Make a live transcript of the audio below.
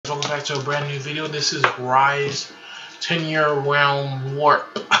welcome back to a brand new video. This is Ryze 10-year round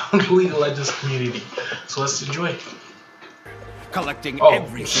warp League of Legends community. So let's enjoy. Collecting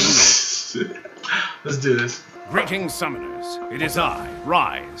everything. Let's do this. Greetings, summoners. It is I,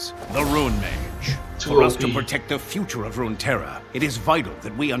 Ryze, the Rune Mage. For us to protect the future of Runeterra, it is vital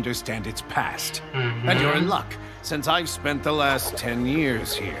that we understand its past. And you're in luck, since I've spent the last 10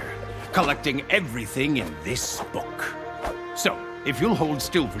 years here, collecting everything in this book. So, if you'll hold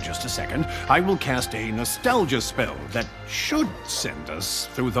still for just a second, I will cast a nostalgia spell that should send us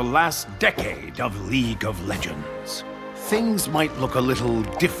through the last decade of League of Legends. Things might look a little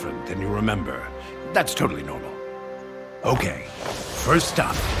different than you remember. That's totally normal. Okay, first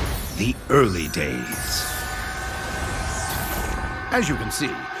up, the early days. As you can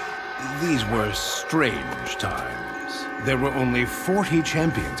see, these were strange times. There were only 40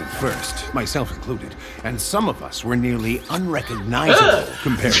 champions at first, myself included, and some of us were nearly unrecognizable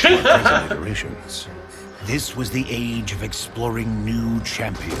compared to our present iterations. This was the age of exploring new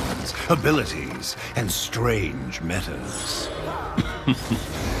champions, abilities, and strange metas.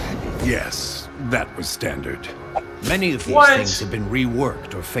 Yes, that was standard. Many of these things have been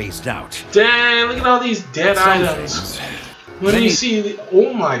reworked or phased out. Dang, look at all these dead items. When you see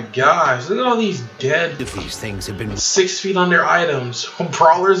oh my gosh, look at all these dead. If these things have been 6 feet under items.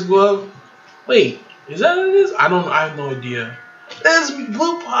 Brawler's glove. Wait, is that what it is? I have no idea. That's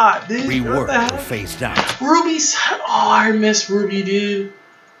blue pot, dude. Reworked or phased out. Ruby's. Oh, I miss Ruby, dude.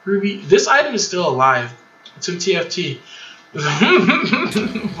 Ruby. This item is still alive. It's in TFT.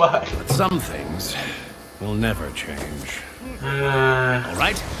 But some things will never change. All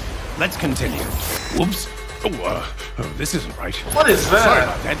right, let's continue. Whoops. Oh, this isn't right. What is that? Sorry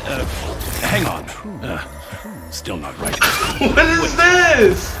about that. Hang on. Still not right. What is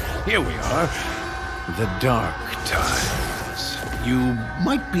this? Here we are. The dark times. You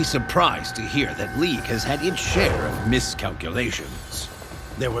might be surprised to hear that League has had its share of miscalculations.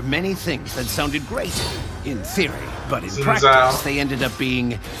 There were many things that sounded great, in theory, but in practice they ended up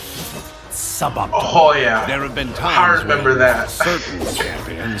being suboptimal. Oh yeah. There have been times I remember that certain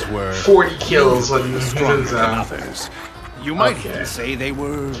champions were 40 kills on stronger than others. You might even say they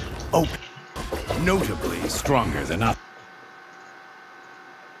were notably stronger than others.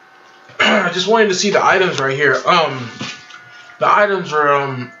 I just wanted to see the items right here. The items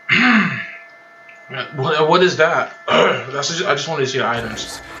are what is that? I just wanted to see the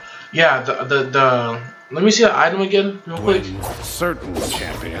items. Yeah, the let me see the item again real quick. When certain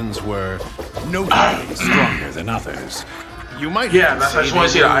champions were notably stronger than others, you might I just want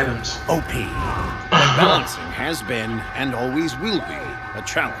to see the items. OP. But balancing has been and always will be a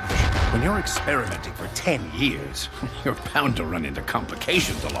challenge. When you're experimenting for 10 years, you're bound to run into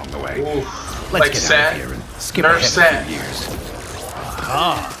complications along the way. Oof. Let's get out of here and skip Nerf ahead a few years.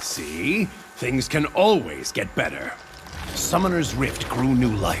 Aha, see? Things can always get better. Summoner's Rift grew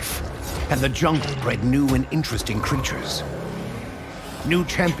new life, and the jungle bred new and interesting creatures. New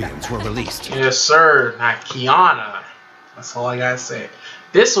champions were released. Yes, sir. Not Kiana. That's all I gotta say.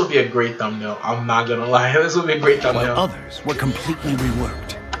 This would be a great thumbnail. I'm not gonna lie. This would be a great thumbnail. While others were completely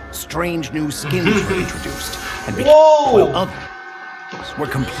reworked. Strange new skins were introduced, and while others were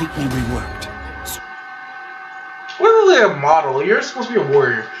completely reworked. What is a model? You're supposed to be a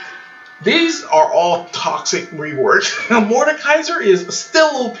warrior. These are all toxic reworks. Mordekaiser is still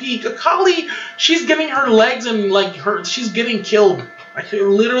OP. Akali, she's getting her legs and she's getting killed. Like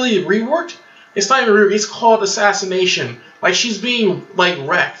literally reworked. It's not even reworked. It's called assassination. Like she's being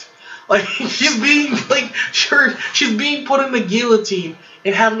wrecked. Like she's being she's being put in the guillotine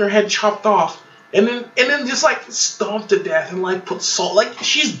and having her head chopped off. And then just stomped to death and put salt.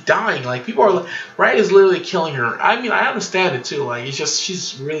 She's dying. People are Riot is literally killing her. I mean, I understand it too. It's just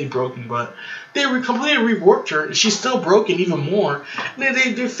she's really broken, but they completely reworked her. And she's still broken even more. And then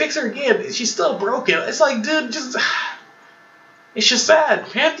they fix her again. She's still broken. It's dude, it's just sad.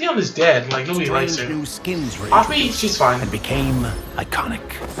 Pantheon is dead. Nobody likes her. New skins were Offie, she's fine. And became iconic.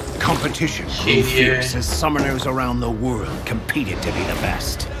 Competition grew fierce as summoners around the world competed to be the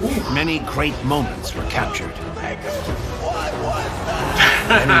best. Many great moments were captured.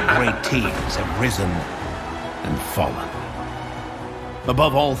 Many great teams have risen and fallen.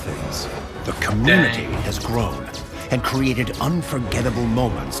 Above all things, the community has grown and created unforgettable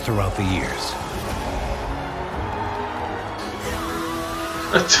moments throughout the years.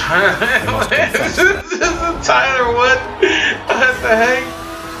 Tyler, what? What the heck?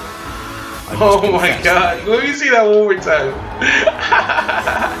 Oh my god. Let me see that one more time.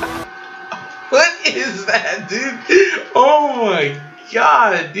 What is that, dude? Oh my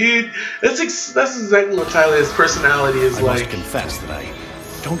god, dude. That's exactly what Tyler's personality is like. I must confess that I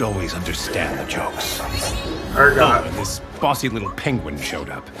don't always understand the jokes. Oh, God. And this bossy little penguin showed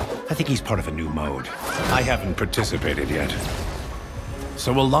up. I think he's part of a new mode. I haven't participated yet.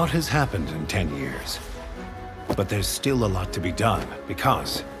 So a lot has happened in 10 years. But there's still a lot to be done,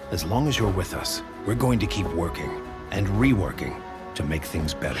 because as long as you're with us, we're going to keep working and reworking to make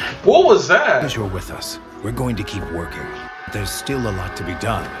things better. What was that? As you're with us, we're going to keep working. There's still a lot to be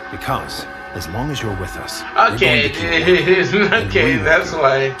done, because as long as you're with us, okay, okay, that's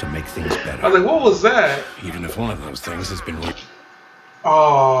why. To make things better. I was like, what was that? Even if one of those things has been.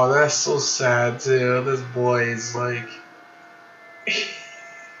 Oh, that's so sad, too. This boy is like.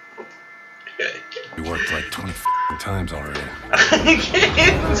 We worked like 20 times already.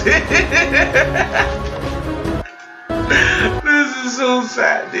 This is so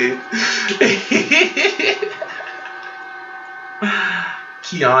sad, dude.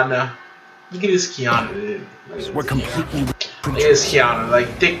 Kiana. Look at this Kiana, dude. We're completely. Look at this Kiana. Like,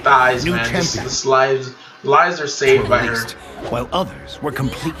 thick thighs, man. This lives are saved by her. While others were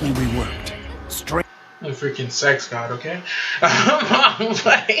completely reworked. Straight. I'm a freaking sex god, okay?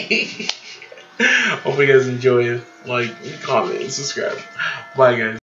 Hope you guys enjoy it. Like, comment, and subscribe. Bye, guys.